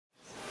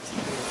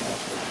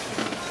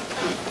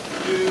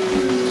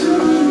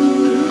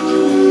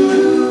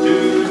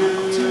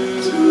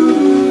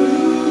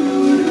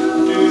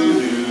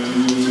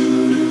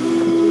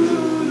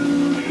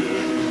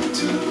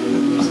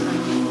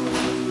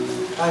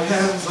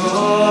have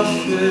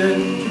often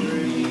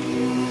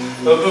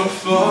dreamed of a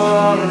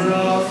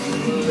far-off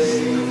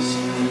place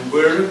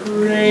where a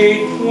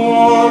great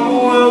warm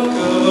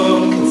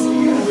welcome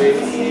will wait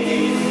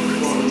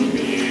for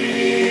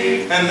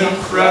me, and the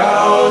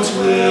crowds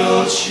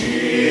will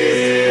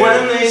cheer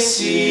when they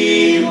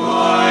see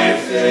my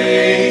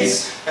face,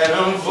 and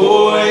a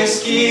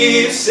voice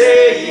keeps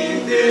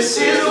saying, "This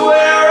is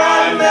where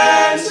I'm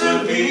meant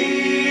to be."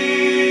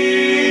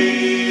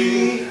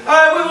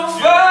 I will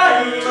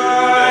find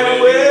my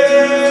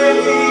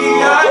way,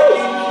 I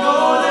can go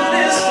the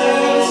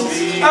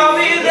distance, I'll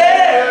be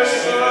there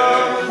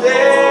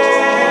someday.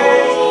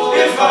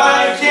 If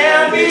I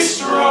can be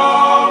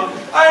strong,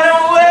 I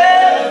know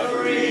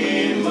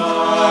every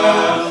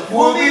mile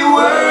will be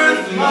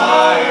worth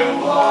my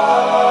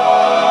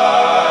while.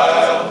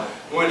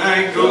 When I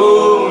go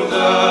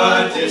the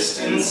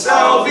distance,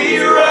 I'll be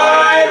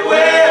right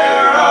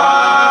where I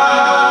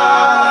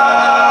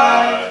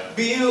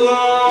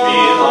belong.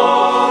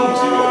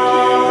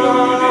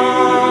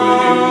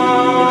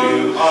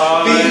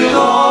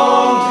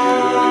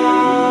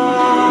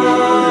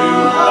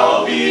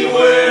 I'll be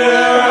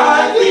where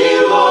I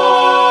belong.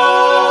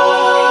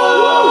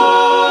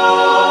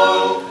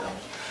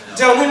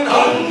 Down an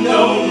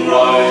unknown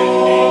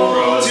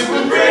road to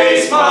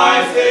embrace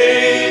my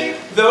fate,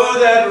 though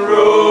that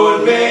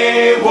road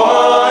may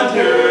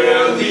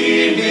wander,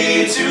 lead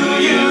me to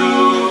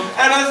you,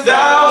 and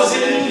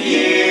 1,000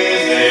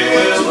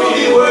 years will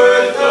be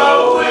worth the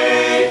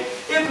wait.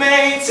 It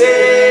may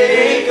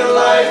take a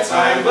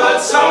lifetime, but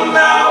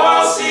somehow